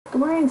Good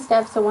morning,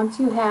 Steph. So once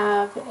you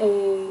have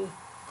a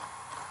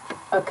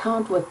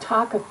account with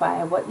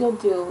Tockify, what you'll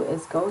do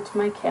is go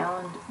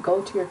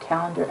to your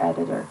calendar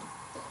editor.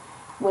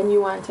 When you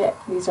want to,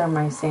 these are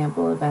my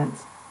sample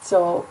events.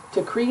 So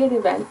to create an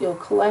event, you'll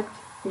click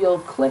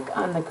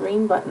on the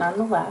green button on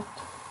the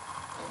left.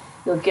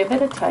 You'll give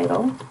it a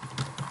title.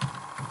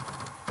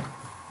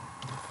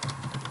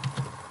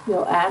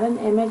 You'll add an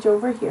image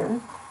over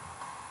here.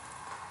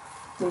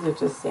 These are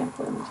just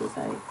sample images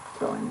I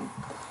throw in there.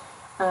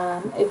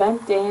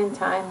 Event day and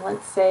time,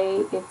 let's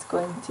say it's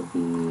going to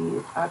be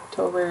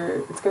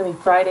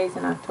Fridays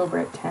in October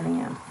at 10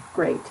 a.m.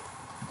 Great.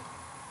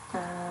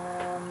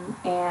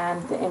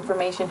 And the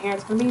information here,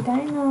 it's going to be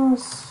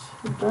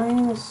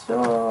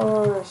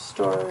dinosaur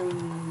story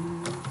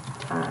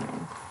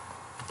time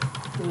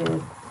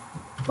with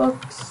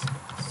books,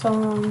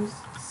 songs,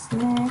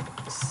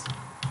 snacks,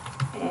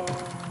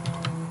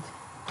 and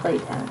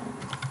playtime.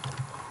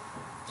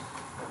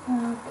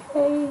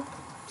 Okay.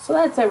 So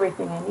that's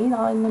everything I need.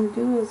 All I'm going to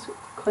do is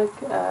click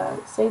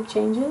Save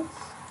Changes,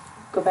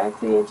 go back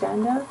to the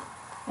agenda,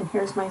 and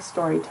here's my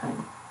story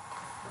time.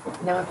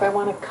 Now if I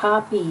want to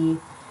copy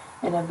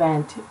an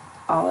event,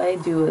 all I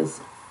do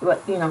is,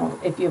 if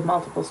you have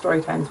multiple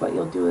story times, what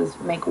you'll do is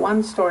make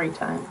one story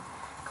time,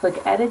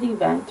 click Edit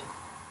Event,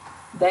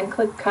 then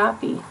click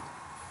Copy,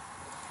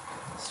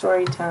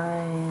 Story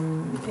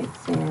Time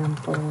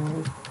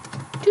Example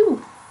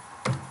 2.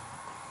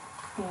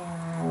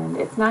 And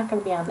it's not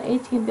going to be on the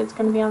 18th, it's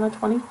going to be on the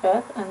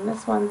 25th, and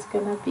this one's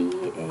going to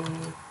be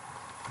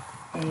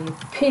a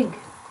pig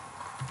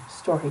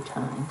story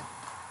time.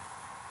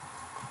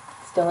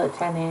 Still at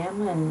 10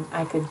 a.m. and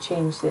I could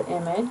change the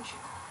image.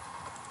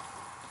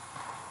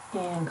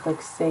 And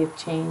click Save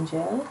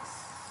Changes.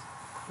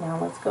 Now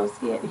let's go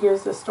see it.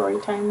 Here's the story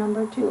time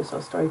number 2, so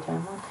story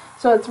time 1.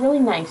 So it's really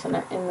nice and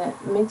it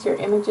makes your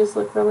images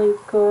look really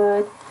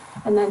good.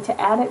 And then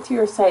to add it to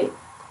your site,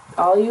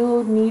 all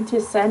you need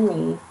to send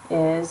me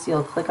is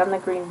you'll click on the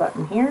green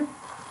button here,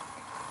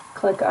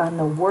 click on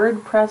the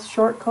WordPress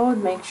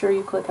shortcode, make sure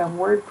you click on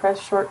WordPress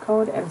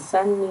shortcode and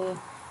send me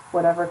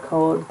whatever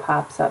code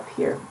pops up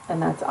here.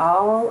 And that's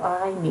all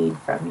I need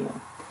from you.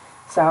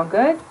 Sound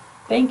good?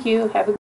 Thank you. Have a